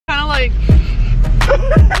like,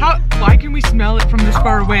 why can we smell it from this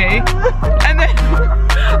far away? And then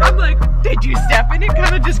I'm like, did you step in it?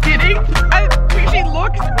 Kind of just kidding. She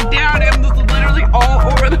looks down and it's literally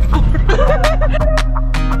all over the floor.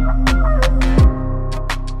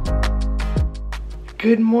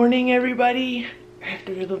 Good morning, everybody. I have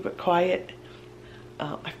to be a little bit quiet.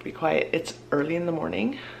 I have to be quiet. It's early in the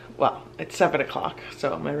morning. Well, it's 7 o'clock,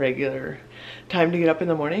 so my regular time to get up in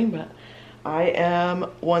the morning, but I am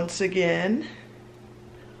once again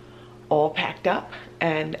all packed up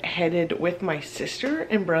and headed with my sister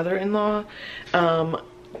and brother-in-law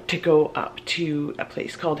to go up to a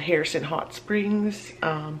place called Harrison Hot Springs.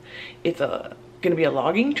 It's gonna be a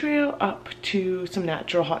logging trail up to some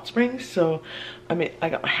natural hot springs. So I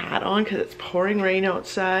got my hat on because it's pouring rain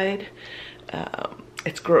outside.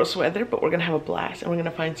 It's gross weather, but we're gonna have a blast and we're gonna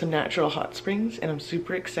find some natural hot springs and I'm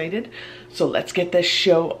super excited. So let's get this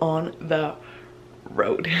show on the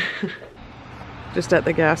road. Just at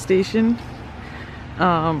the gas station.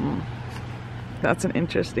 That's an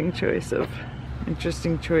interesting choice of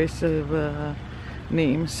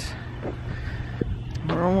names.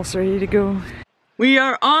 We're almost ready to go. We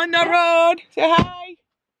are on the road. Say hi.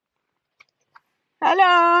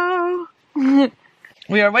 Hello.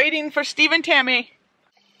 We are waiting for Steve and Tammy.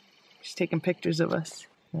 She's taking pictures of us.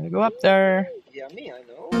 Gotta go up there. Yummy, I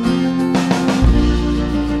know.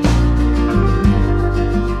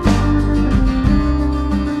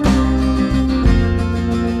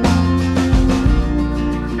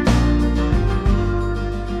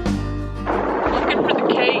 Looking for the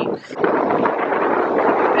caves.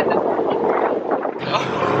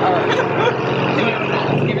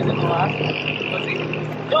 He was in the last. Was he?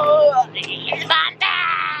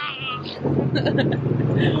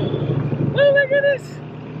 Oh my goodness!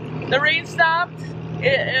 The rain stopped.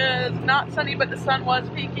 It is not sunny, but the sun was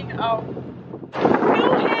peeking. Oh,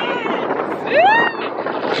 no hands!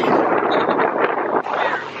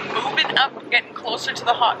 We're moving up, getting closer to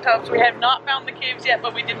the hot tubs. We have not found the caves yet,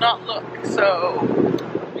 but we did not look, so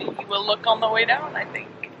we will look on the way down, I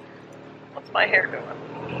think. What's my hair doing?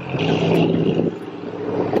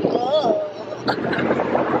 Oh.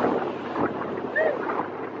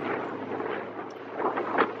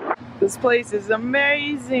 This place is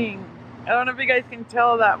amazing. I don't know if you guys can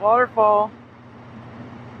tell that waterfall.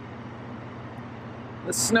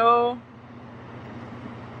 The snow.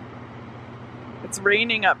 It's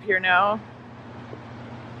raining up here now.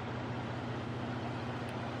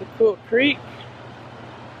 The cool creek.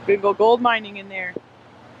 Big old gold mining in there.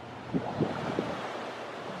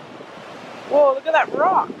 Whoa, look at that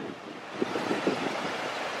rock.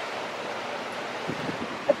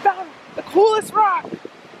 I found the coolest rock.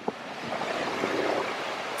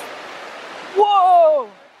 Whoa!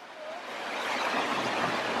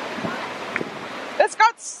 It's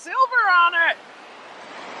got silver on it!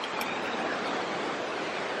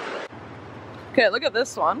 Okay, look at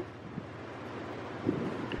this one.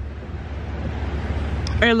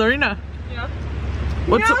 Hey, Lorena. Yeah?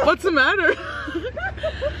 What's the matter?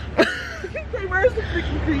 Okay, where's the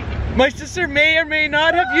freaking creek? My sister may or may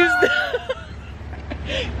not have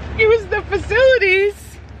used the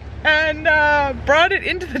facilities and brought it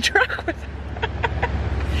into the truck with her.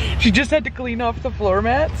 She just had to clean off the floor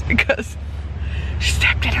mats because she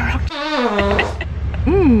stepped in her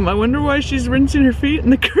own. I wonder why she's rinsing her feet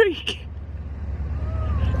in the creek.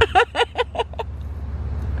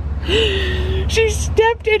 She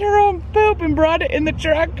stepped in her own poop and brought it in the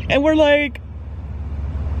truck, and we're like,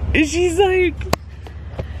 she's like,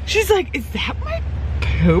 is that my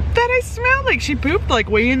poop that I smell? Like, she pooped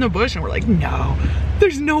like way in the bush, and we're like, no,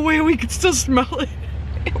 there's no way we could still smell it.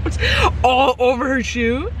 It was all over her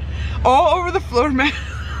shoe, all over the floor mat.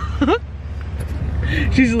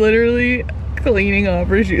 She's literally cleaning off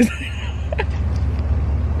her shoes.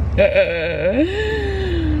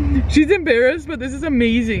 She's embarrassed, but this is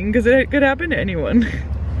amazing because it could happen to anyone.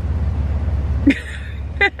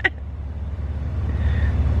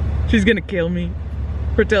 She's gonna kill me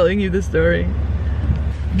for telling you the story.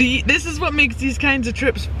 This is what makes these kinds of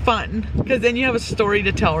trips fun, because then you have a story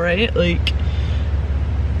to tell, right? Like,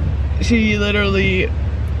 she literally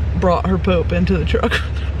brought her poop into the truck.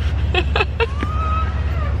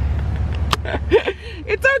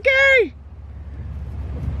 It's okay!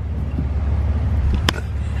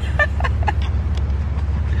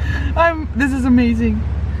 This is amazing.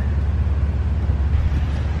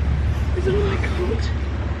 Is it on my coat?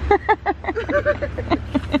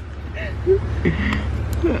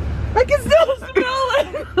 I can still smell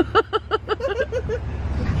it!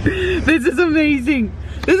 This is amazing.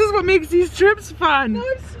 This is what makes these trips fun. Now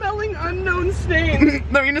I'm smelling unknown stains.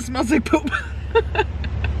 Lorena smells like poop.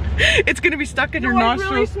 It's gonna be stuck in your I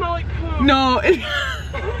nostrils. really smell like poop. No,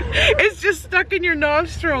 it's just stuck in your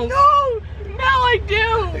nostrils. No, Mel, I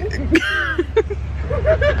do.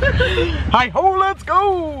 Hi ho, let's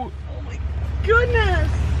go. Oh my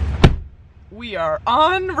goodness. We are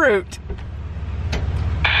en route.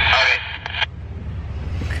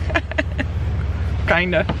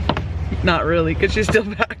 Kinda. Not really, because she's still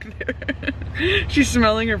back there. She's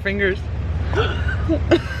smelling her fingers.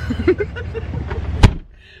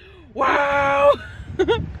 Wow!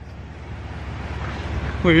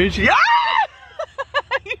 Where is she? Ah!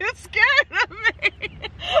 You scared of me!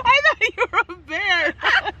 I thought you were a bear!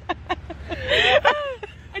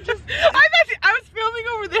 I was filming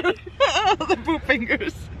over there. Oh, the poop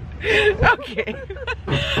fingers. Okay.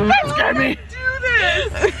 That scared me. Do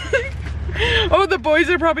this. Oh, the boys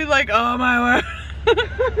are probably like, oh my word.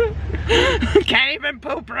 Can't even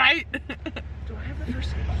poop right. Do I have the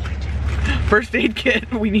first aid kit? First aid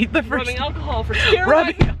kit. We need the first. Rubbing alcohol for scare.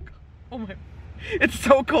 Rubbing alcohol. Oh my. It's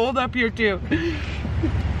so cold up here too.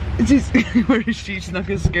 She's, where is she? She's not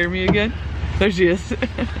gonna scare me again. There she is.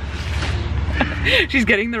 She's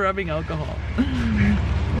getting the rubbing alcohol.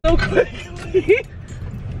 So quickly.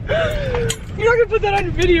 You're not gonna put that on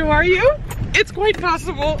video, are you? It's quite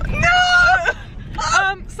possible. No!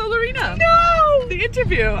 So Lorena. No! The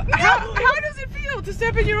interview. No! How does it feel to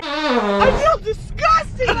step in your... I feel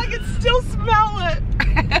disgusting. I can still smell it.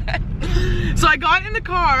 So I got in the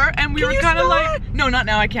car and we Can were you kind of smell like... it? No, not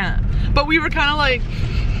now, I can't. But we were kind of like...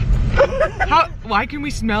 Why can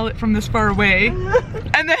we smell it from this far away?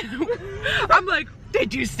 And then I'm like,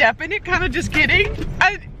 did you step in it? Kind of just kidding.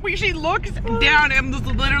 And she looks down and it's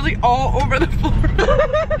literally all over the floor.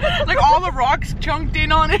 Like all the rocks chunked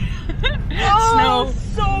in on it. Oh, Snow.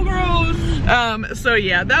 so gross. So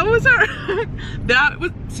yeah, that was our,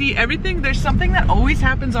 see everything, there's something that always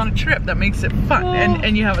happens on a trip that makes it fun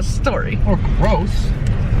and you have a story. Or gross.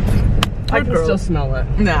 I can gross. still smell it.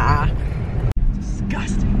 Nah.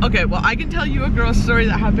 Disgusting. Okay, well I can tell you a gross story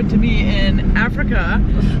that happened to me in Africa.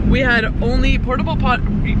 We had only portable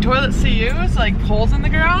toilets to use, like holes in the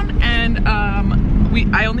ground, and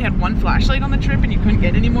I only had one flashlight on the trip and you couldn't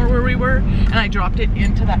get any more where we were, and I dropped it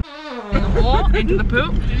into that hole, into the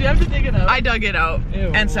poop. Did you have to dig it out? I dug it out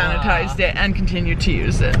Ew, and sanitized it and continued to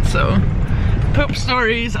use it, so poop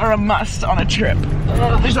stories are a must on a trip.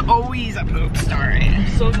 There's always a poop story. I'm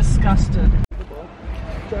so disgusted.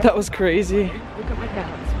 That was crazy. Look at my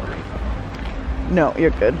hands. No,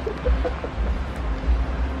 you're good.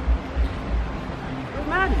 Where's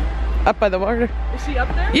Maddie? Up by the water. Is she up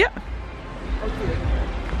there? Yeah. Okay.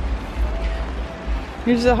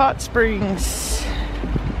 Here's the hot springs.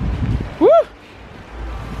 Woo!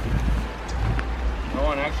 No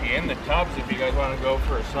one actually in the tubs if you guys want to go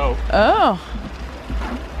for a soak. Oh.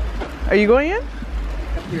 Are you going in?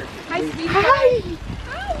 Hi, sweetie. Hi.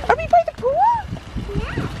 Are we by the pool?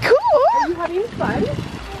 Yeah. Cool. Are you having fun?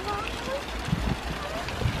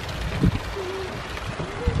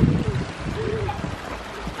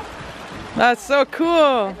 That's so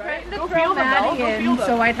cool. Threatened to Go throw feel them, Mel. Maddie Go feel in, them.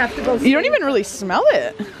 so I'd have to go. You don't even really smell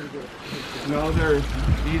it. No,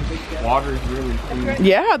 these water's really clean.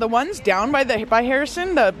 Yeah, the ones down by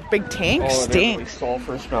Harrison, the big tank, Really stink.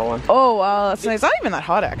 sulfur smelling. Oh wow, that's nice. Not even that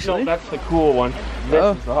hot No, actually. that's the cool one. This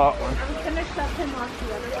Oh. is the hot one. I'm gonna shove him off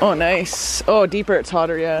the other. Oh nice. Oh, deeper it's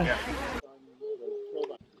hotter, yeah.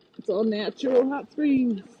 It's all natural hot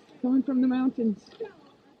springs coming from the mountains.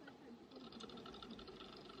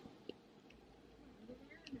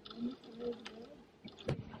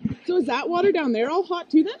 So is that water down there all hot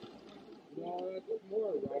too then? No, that's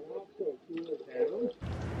more runoff, so it cools down.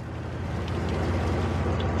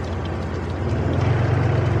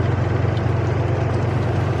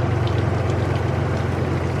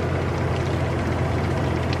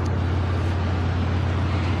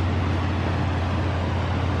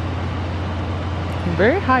 I'm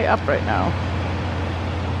very high up right now.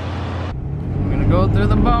 I'm gonna go through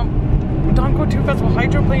the bump. Don't go too fast. We'll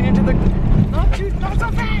hydroplane into the. Not so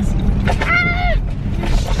fast. Ah!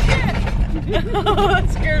 Shit! Oh, that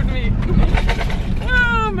scared me. Oh,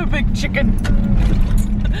 I'm a big chicken.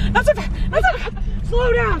 Not so fast. Not so fast.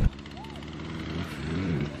 Slow down.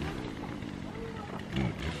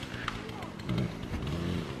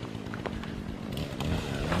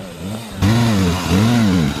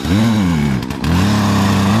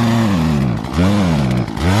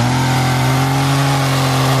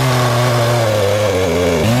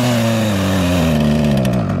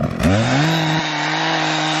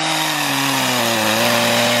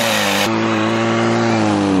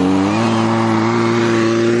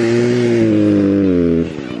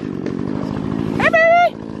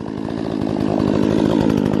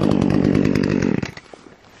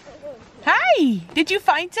 Did you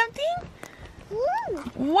find something?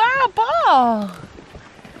 Wow, ball.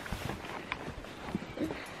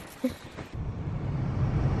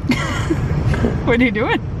 What are you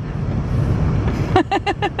doing?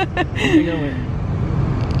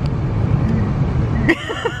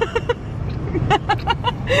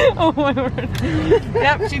 Oh my word.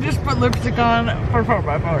 Yep, she just put lipstick on for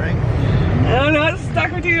 4x4ing. Oh no, it's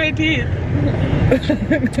stuck between my teeth.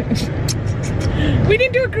 We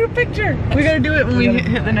didn't do a group picture. We gotta do it when we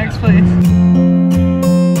hit the next place.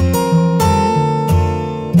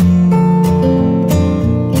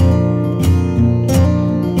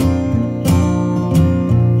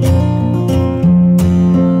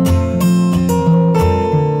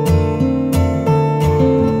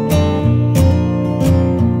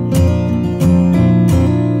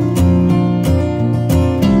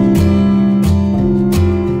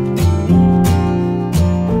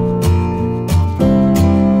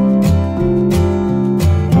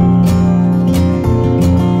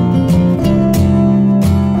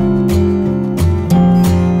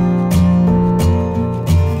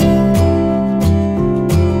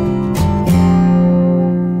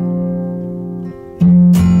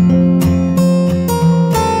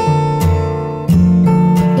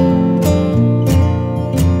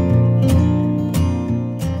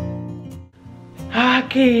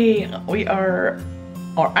 Okay, we are,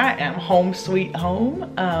 or I am home sweet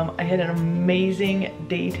home. I had an amazing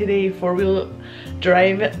day today, 4-wheel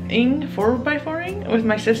driving, 4x4ing with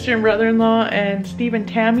my sister and brother-in-law and Steve and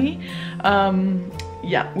Tammy.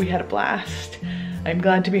 Yeah, we had a blast. I'm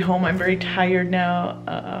glad to be home. I'm very tired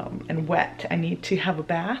now and wet. I need to have a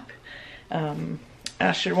bath.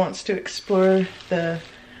 Asher wants to explore the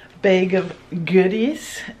bag of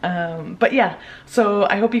goodies, but yeah, so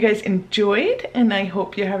I hope you guys enjoyed and I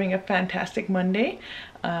hope you're having a fantastic Monday.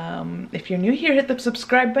 If you're new here, hit the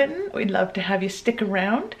subscribe button. We'd love to have you stick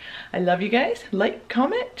around. I love you guys. Like,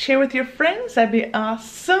 comment, share with your friends. That'd be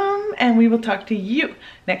awesome, and we will talk to you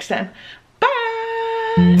next time.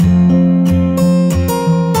 Bye.